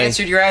Davis. I hallway.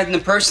 answered your ad in the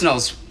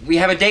personals. We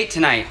have a date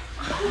tonight.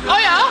 Oh,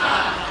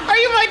 yeah? Are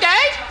you my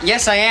date?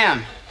 Yes, I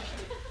am.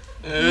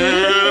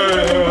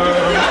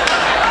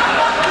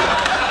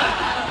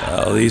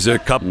 Oh, these are a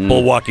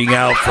couple walking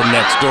out from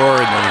next door,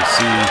 and they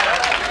see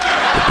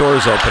the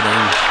doors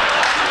opening.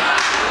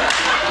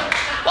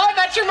 Well, I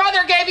bet your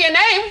mother gave you a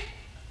name.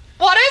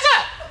 What is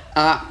it?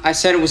 I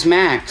said it was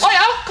Max. Oh,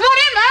 yeah? Come on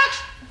in,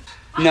 Max.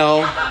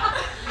 No.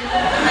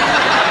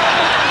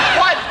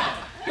 What?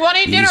 You want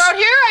to eat dinner out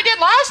here? I did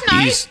last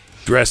night. He's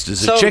dressed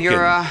as a So chicken.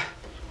 you're,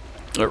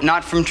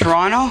 not from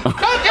Toronto? No,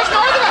 just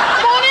north of it.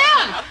 Come on in.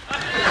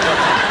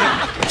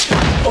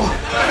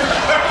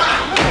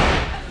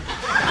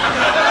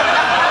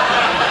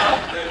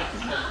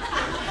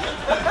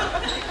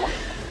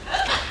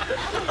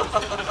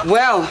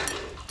 Well,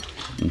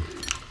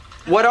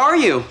 what are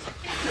you?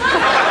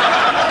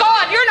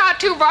 God, you're not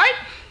too bright.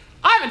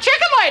 I'm a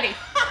chicken lady.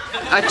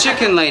 A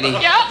chicken lady.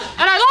 Yeah,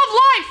 and I love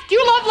life. Do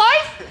you love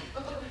life?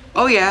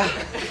 Oh, yeah.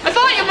 I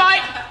thought you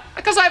might,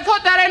 because I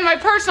put that in my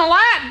personal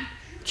ad.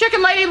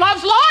 Chicken lady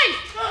loves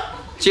life.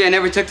 Gee, I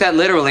never took that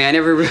literally. I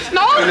never...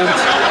 No?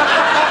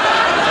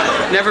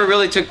 Never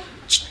really took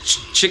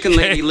chicken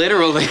lady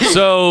literally.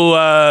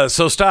 So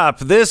stop.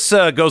 This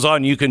goes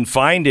on. You can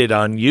find it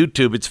on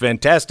YouTube. It's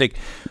fantastic.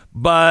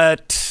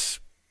 But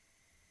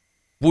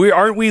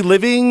aren't we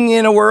living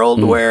in a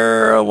world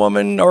where a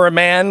woman or a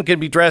man can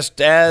be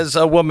dressed as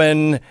a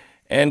woman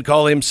and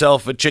call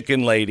himself a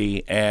chicken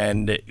lady,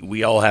 and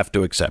we all have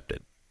to accept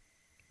it?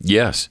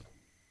 Yes.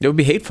 It would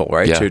be hateful,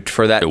 right? Yeah,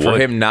 For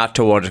him not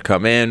to want to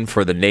come in,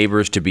 for the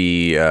neighbors to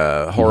be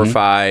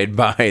horrified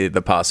by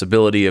the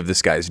possibility of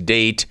this guy's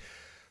date,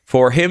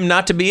 for him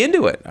not to be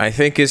into it, I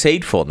think is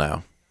hateful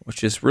now,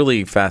 which is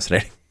really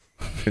fascinating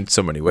in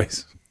so many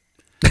ways.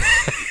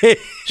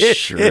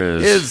 Sure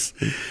is.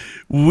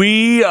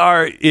 We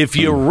are, if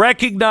you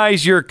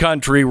recognize your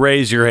country,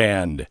 raise your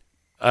hand.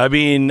 I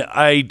mean,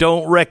 I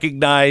don't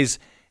recognize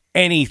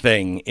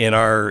anything in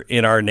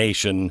our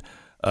nation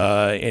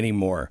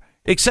anymore,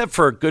 except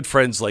for good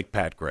friends like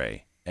Pat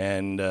Gray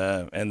and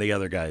the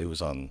other guy who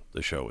was on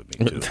the show with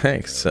me too.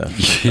 Thanks.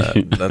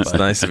 That's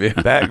nice of you.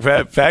 Pat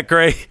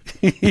Gray.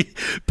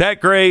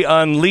 Pat Gray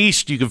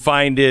Unleashed. You can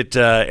find it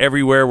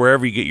everywhere,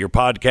 wherever you get your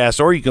podcasts,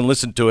 or you can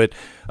listen to it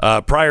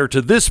prior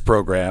to this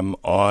program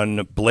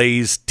on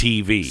Blaze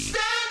TV.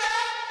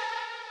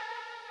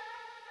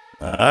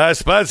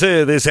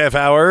 Sponsor this half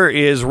hour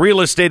is Real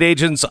Estate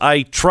Agents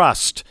I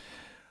Trust.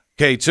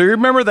 Okay, so you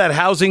remember that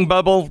housing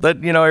bubble that,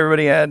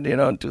 everybody had,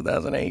 in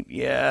 2008?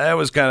 Yeah, that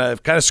was kind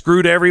of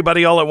screwed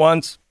everybody all at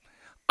once.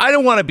 I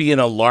don't want to be an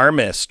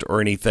alarmist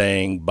or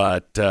anything,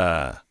 but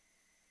I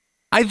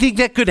think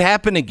that could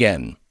happen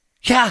again.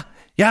 Yeah,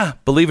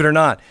 believe it or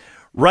not.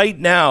 Right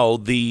now,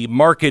 the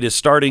market is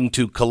starting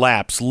to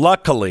collapse.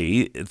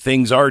 Luckily,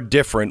 things are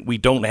different. We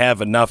don't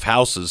have enough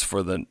houses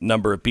for the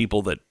number of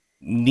people that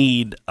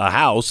need a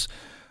house.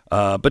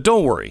 But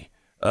don't worry.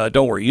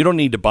 You don't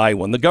need to buy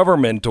one. The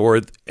government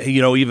or,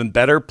 even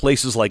better,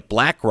 places like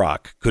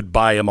BlackRock could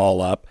buy them all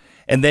up.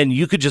 And then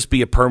you could just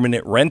be a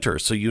permanent renter,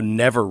 so you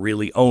never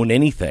really own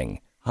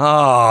anything.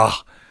 That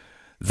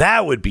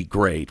would be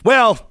great.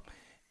 Well,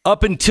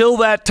 up until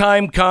that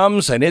time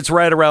comes, and it's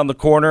right around the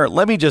corner,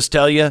 let me just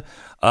tell you,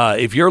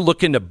 if you're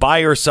looking to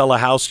buy or sell a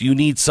house, you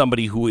need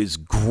somebody who is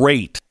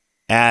great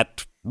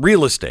at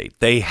real estate.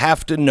 They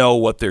have to know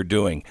what they're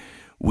doing.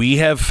 We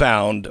have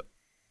found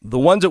the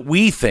ones that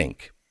we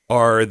think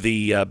are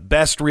the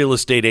best real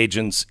estate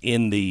agents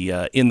in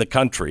the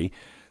country.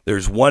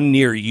 There's one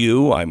near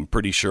you, I'm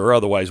pretty sure.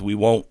 Otherwise, we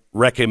won't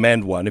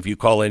recommend one. If you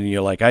call in and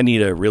you're like, I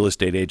need a real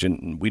estate agent,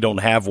 and we don't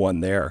have one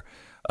there,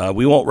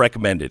 we won't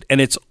recommend it.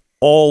 And it's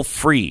all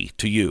free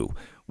to you.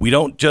 We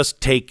don't just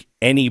take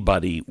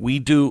anybody. We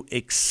do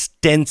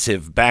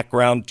extensive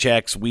background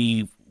checks.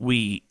 We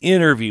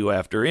interview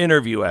after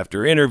interview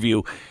after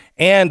interview,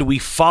 and we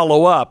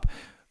follow up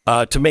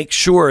to make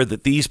sure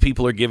that these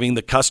people are giving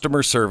the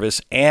customer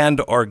service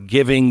and are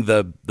giving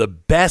the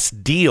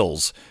best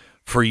deals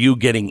for you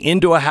getting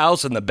into a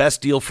house and the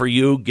best deal for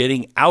you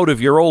getting out of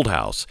your old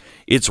house.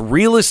 It's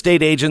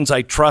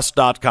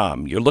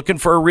realestateagentsitrust.com. You're looking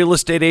for a real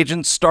estate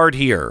agent? Start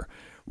here.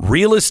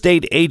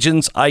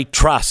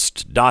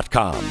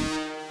 realestateagentsitrust.com.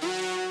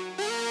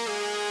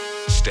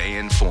 Stay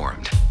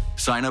informed.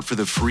 Sign up for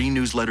the free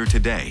newsletter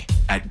today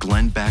at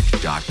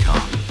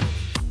glennbeck.com.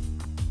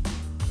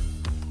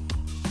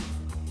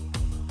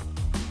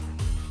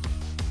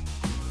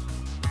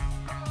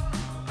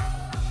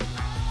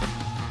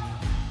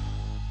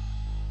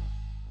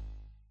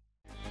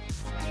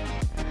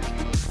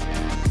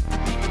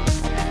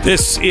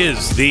 This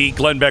is the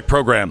Glenn Beck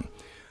program.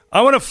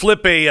 I want to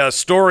flip a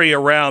story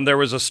around. There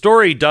was a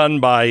story done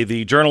by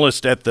the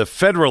journalist at the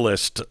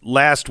Federalist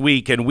last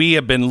week, and we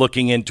have been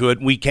looking into it.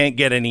 We can't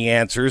get any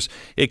answers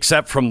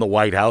except from the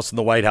White House, and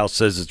the White House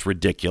says it's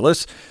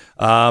ridiculous.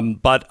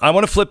 But I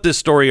want to flip this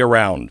story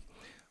around.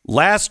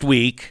 Last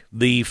week,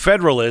 the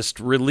Federalist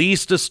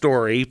released a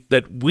story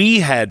that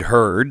we had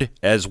heard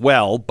as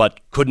well, but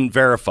couldn't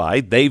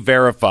verify. They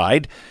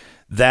verified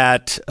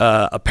that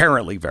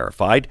apparently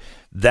verified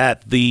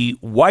that the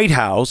White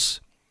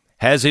House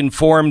has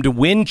informed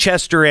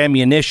Winchester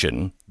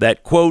Ammunition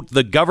that, quote,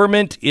 the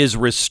government is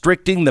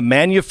restricting the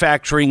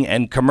manufacturing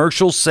and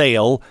commercial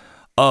sale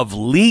of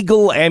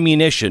legal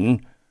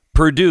ammunition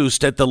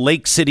produced at the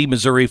Lake City,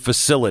 Missouri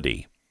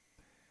facility.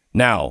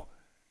 Now,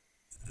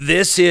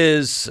 this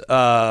is,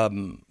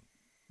 the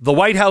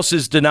White House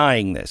is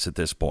denying this at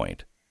this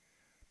point.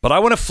 But I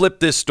want to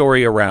flip this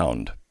story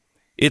around.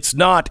 It's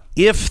not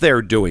if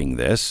they're doing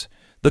this.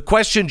 The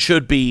question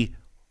should be,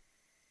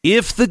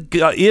 if the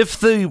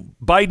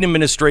Biden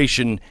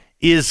administration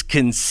is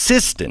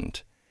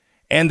consistent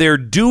and they're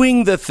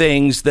doing the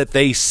things that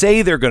they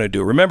say they're going to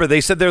do. Remember,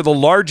 they said they're the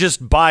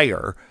largest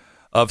buyer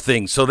of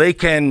things, so they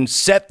can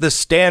set the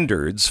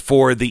standards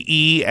for the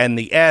E and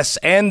the S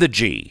and the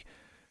G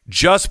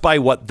just by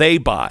what they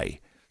buy.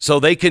 So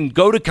they can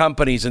go to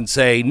companies and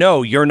say,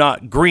 no, you're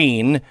not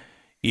green.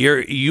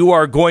 You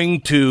are going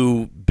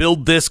to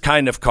build this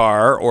kind of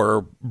car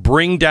or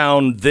bring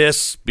down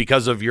this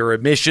because of your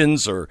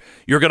emissions, or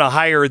you're going to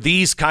hire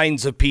these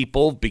kinds of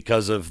people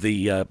because of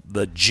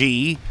the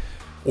G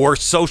or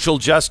social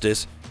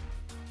justice.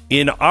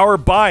 In our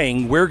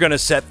buying, we're going to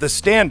set the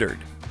standard.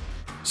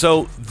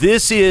 So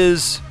this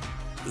is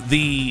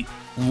the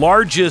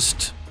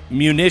largest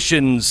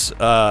munitions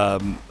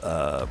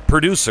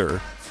producer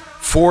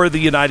for the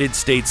United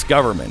States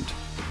government.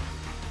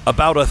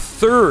 About a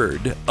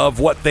third of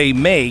what they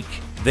make,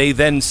 they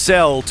then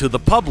sell to the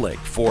public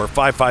for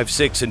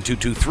 5.56 and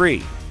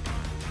 2.23.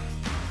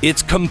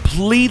 It's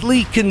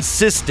completely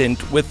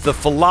consistent with the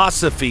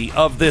philosophy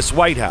of this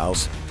White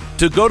House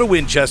to go to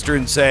Winchester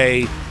and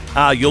say,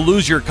 you'll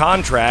lose your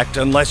contract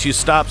unless you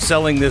stop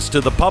selling this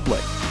to the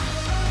public.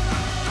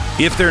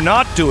 If they're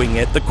not doing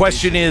it, the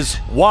question is,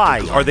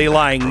 why? Are they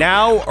lying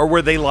now or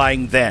were they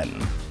lying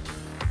then?